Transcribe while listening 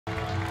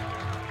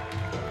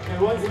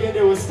And once again,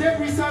 there was Step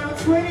Recital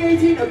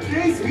 2018, a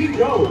place we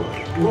know.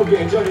 We hope you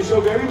enjoyed the show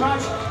very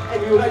much,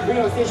 and we would like to bring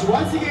on stage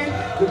once again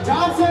the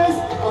dancers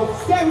of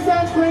Step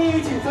Recital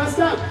 2018. First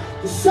up,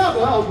 the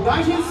summer of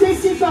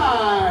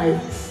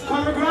 1965,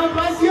 choreographed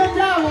by Sion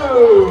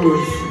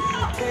Davos.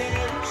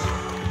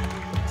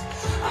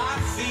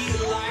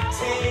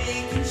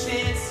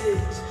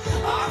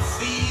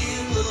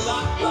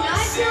 And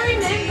Night to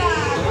Remember,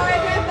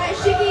 choreographed by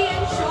Shiggy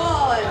and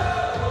Sean.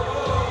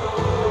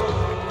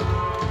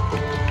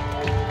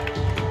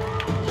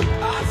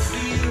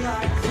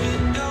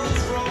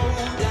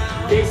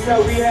 Next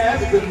up we have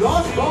The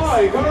Lost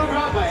Boy,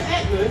 choreographed by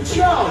Edmund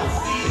Charles.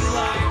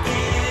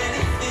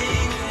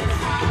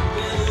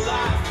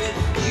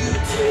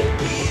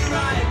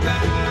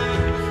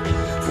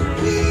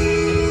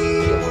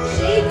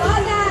 She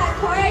Got That,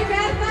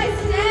 choreographed by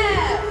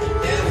Steph.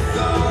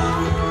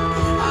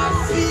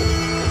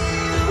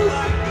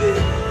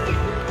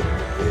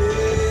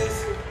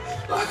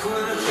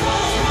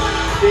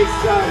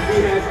 Next up we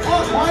have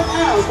Odd One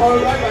Out,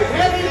 choreographed by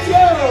Kevin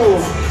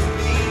Joe.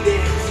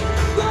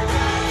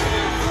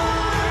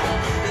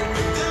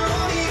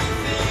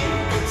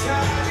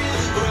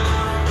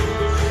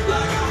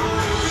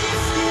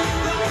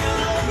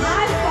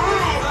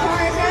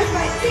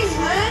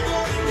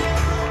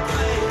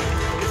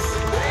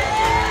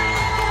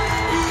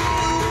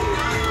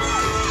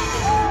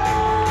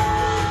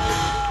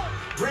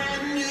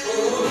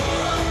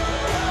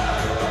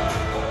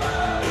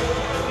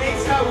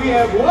 We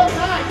have One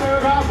Night,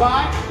 choreographed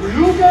by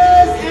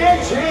Lucas and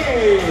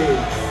James.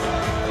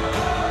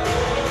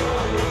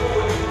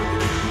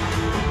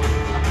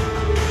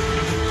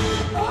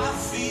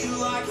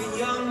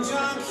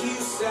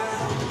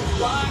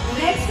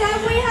 Next up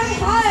we have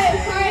Hope,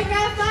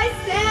 choreographed by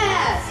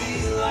Steph.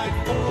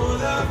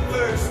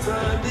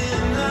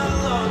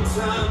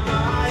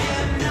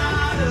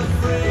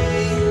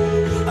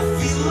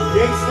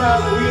 Next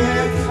up we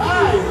have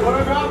Time,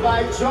 choreographed by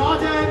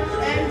Jordan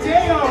and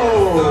Deo.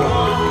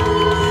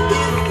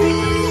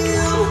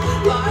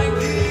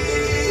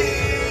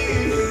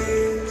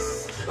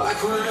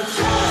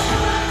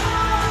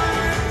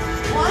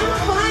 One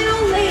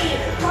Final Lead,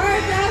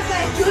 choreographed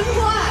by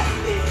Junhua.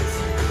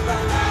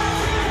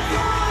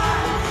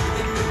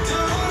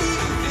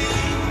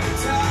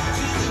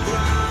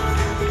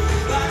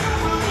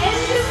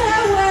 End of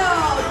Her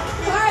World,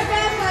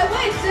 choreographed by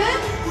Wenjun.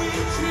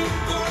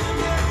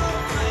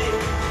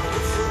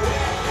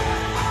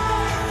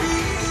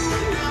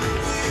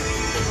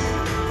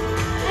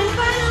 And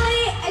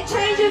finally, A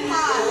Change of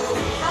Heart,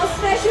 our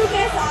special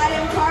guest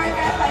item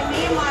choreographed by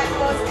Mia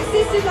Michaels,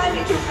 assisted by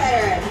Mitchell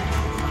Federer.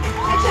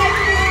 A Change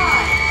of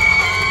Heart.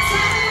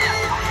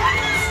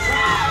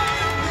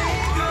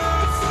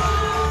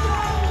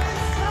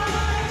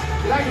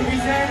 I'd like to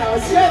present our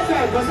set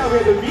band. First up we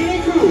have the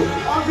mini crew,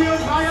 Andre,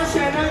 Maya,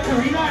 Shannon,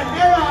 Karina, and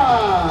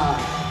Era.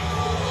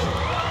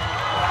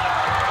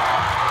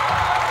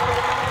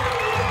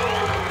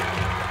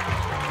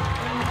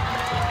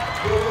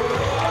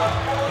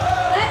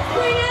 Let's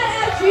bring out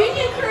our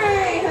junior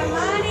crew,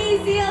 Hermione,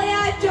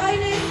 Zelia,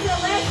 Jonas,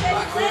 Celeste,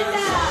 and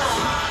Glenda.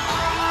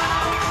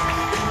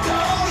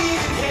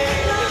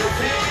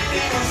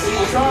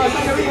 So, let's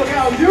not forget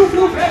our new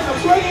crew best of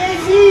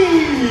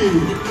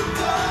 2018.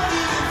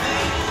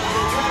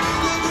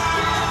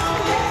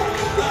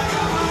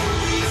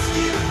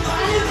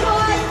 And of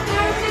course,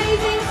 our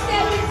amazing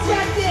step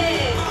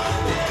instructors.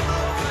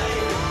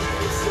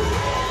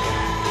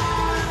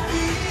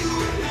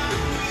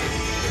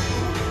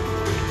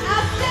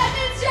 Our step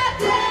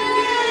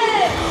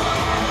instructors!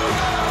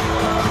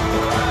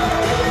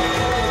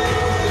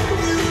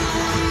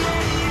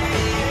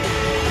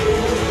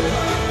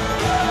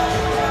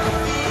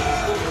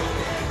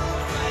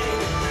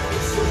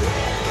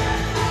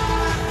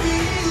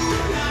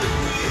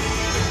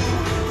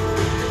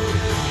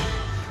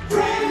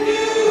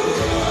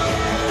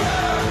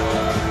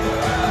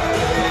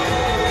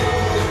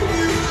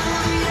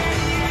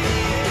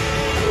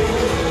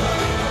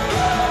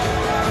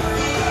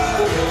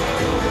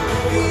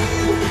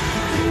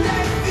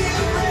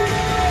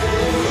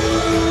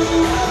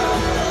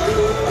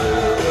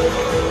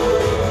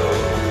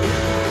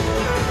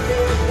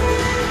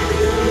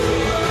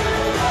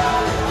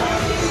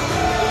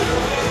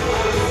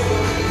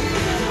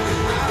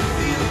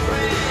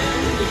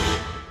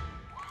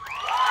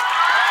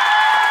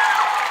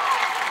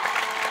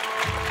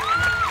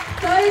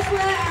 Those were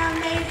our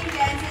amazing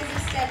dancers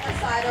of Step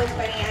Recital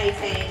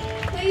 2018.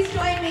 Please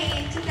join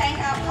me to thank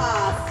our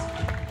cast.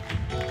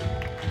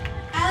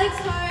 Alex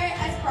Ho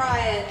as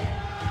Brian.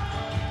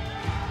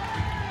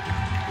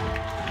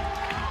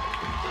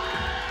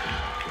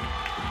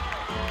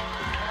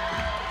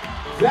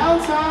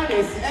 Valentine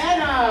is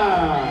Anna.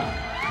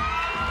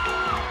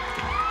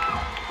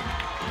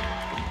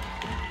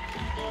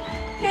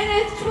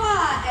 Kenneth Chua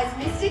as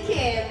Mr.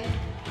 Kim.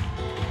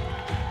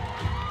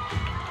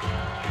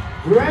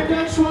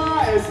 Brenda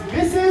Chua as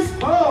Mrs.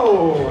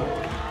 Poe.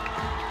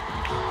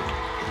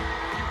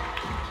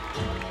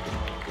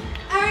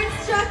 Our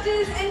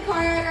instructors and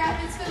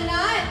choreographers for the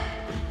night.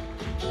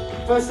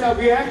 First up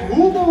we have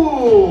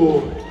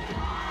Woo.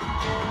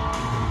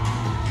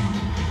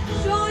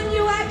 Sean,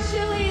 you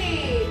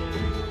actually.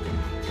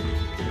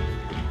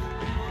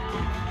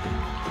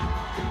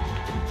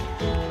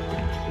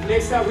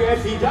 Next up we have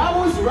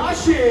Fidamus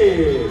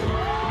Rashid.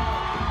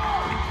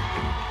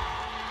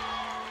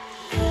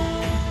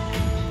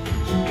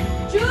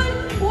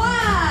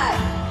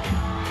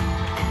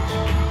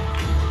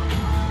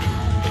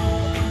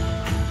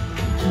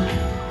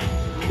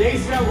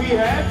 Next up we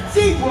have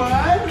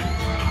Jingwen.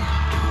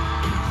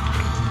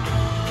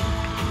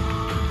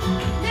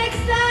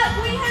 Next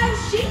up we have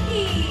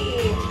Shiki.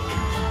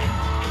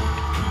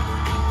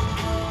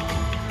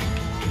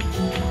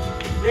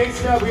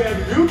 Next up we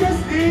have Lucas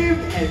Lim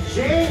and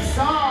Jake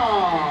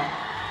Song.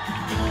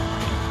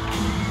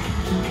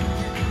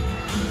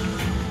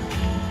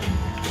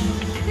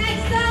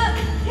 Next up,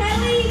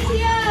 Kelly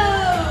Teo.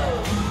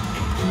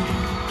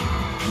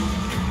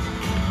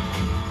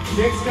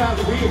 Next up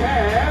we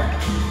have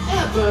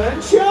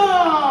Evan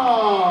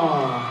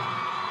Chong.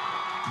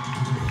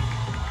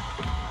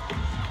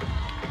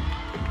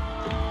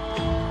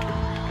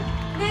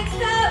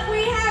 Next up,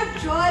 we have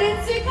Jordan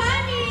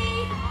Tsukami.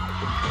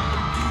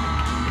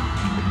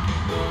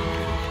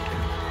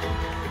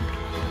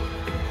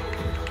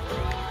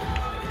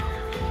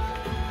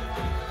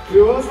 We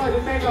would also like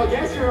to thank our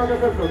guest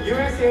choreographer from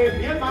USA,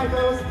 Mia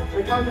Michaels,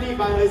 accompanied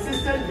by her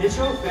assistant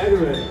Mitchell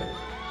Federer.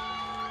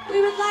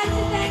 We would like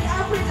to thank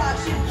our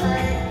production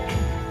crew.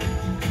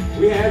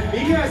 We have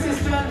media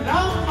assistant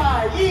Lam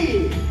Mai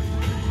Yi.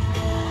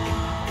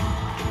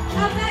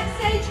 Our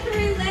backstage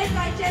crew led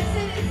by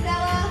Jackson and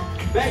Stella.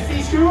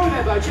 Backstage crew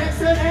led by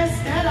Jackson and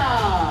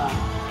Stella.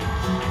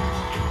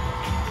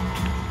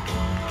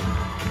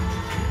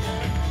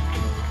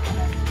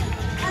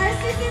 Our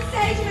assistant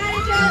stage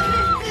manager,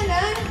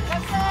 Vincent.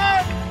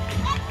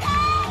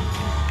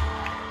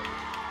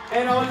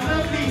 And our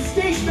lovely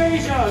stage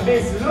manager,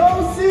 Miss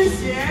Lo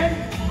Sixian.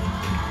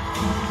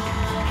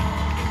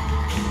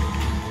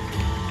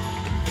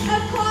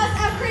 Of course,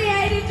 our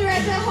creative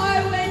director,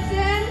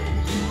 Wenjun.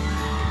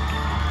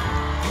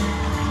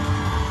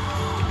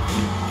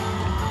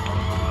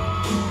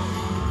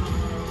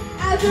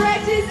 Our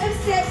directors of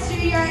Step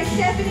Studio,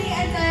 Stephanie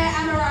and Daya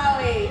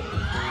Amarawi.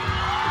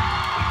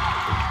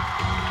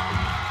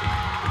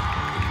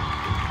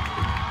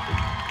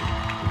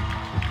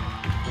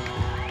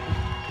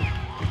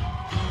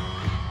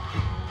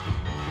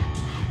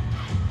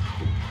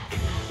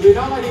 We'd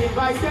now like to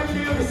invite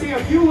Stephanie to say a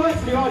few words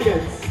to the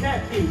audience.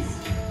 Step, please.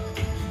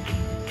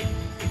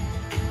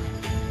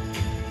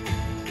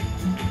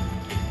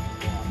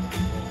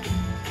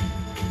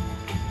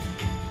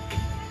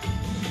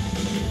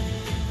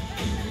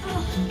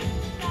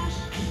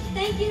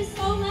 Thank you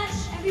so much,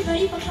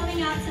 everybody, for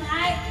coming out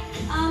tonight.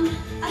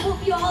 I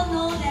hope you all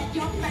know that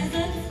your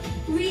presence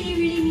really,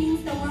 really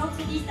means the world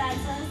to these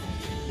dancers.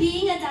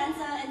 Being a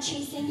dancer and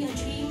chasing your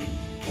dream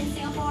in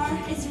Singapore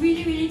is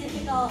really, really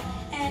difficult.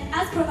 And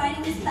us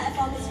providing this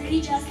platform is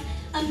really just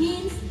a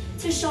means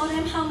to show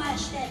them how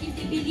much that if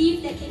they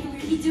believe they can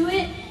really do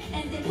it,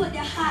 and if they put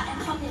their heart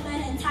and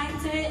commitment and time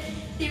to it,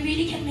 they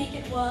really can make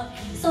it work.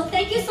 So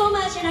thank you so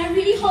much, and I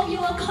really hope you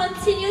will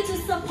continue to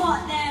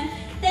support them.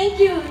 Thank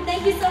you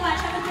so much.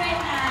 Have a great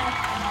night.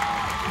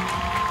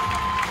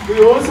 We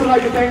would also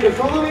like to thank the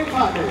following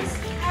partners.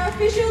 Our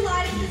official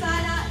lighting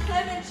designer,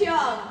 Clement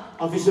Cheong.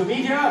 Official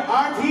media,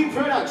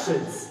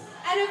 RPProds.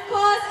 And of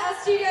course, our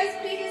studio's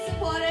biggest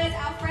supporters,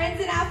 our friends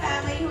and our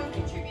family who have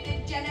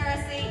contributed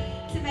generously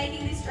to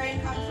making this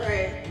dream come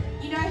true.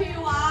 You know who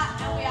you are,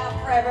 and we are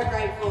forever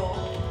grateful.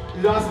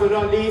 Last but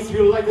not least, we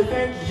would like to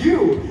thank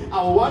you,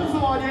 our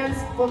wonderful audience,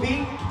 for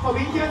being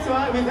here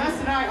with us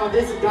tonight on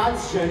this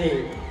dance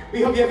journey.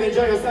 We hope you have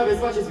enjoyed yourself as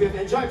much as we have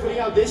enjoyed putting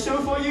out this show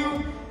for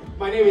you.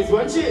 My name is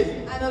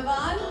Wenjun. I'm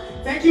Yvonne.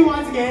 Thank you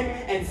once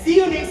again, and see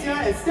you next year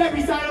at Step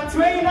Recital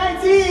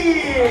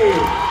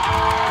 2019!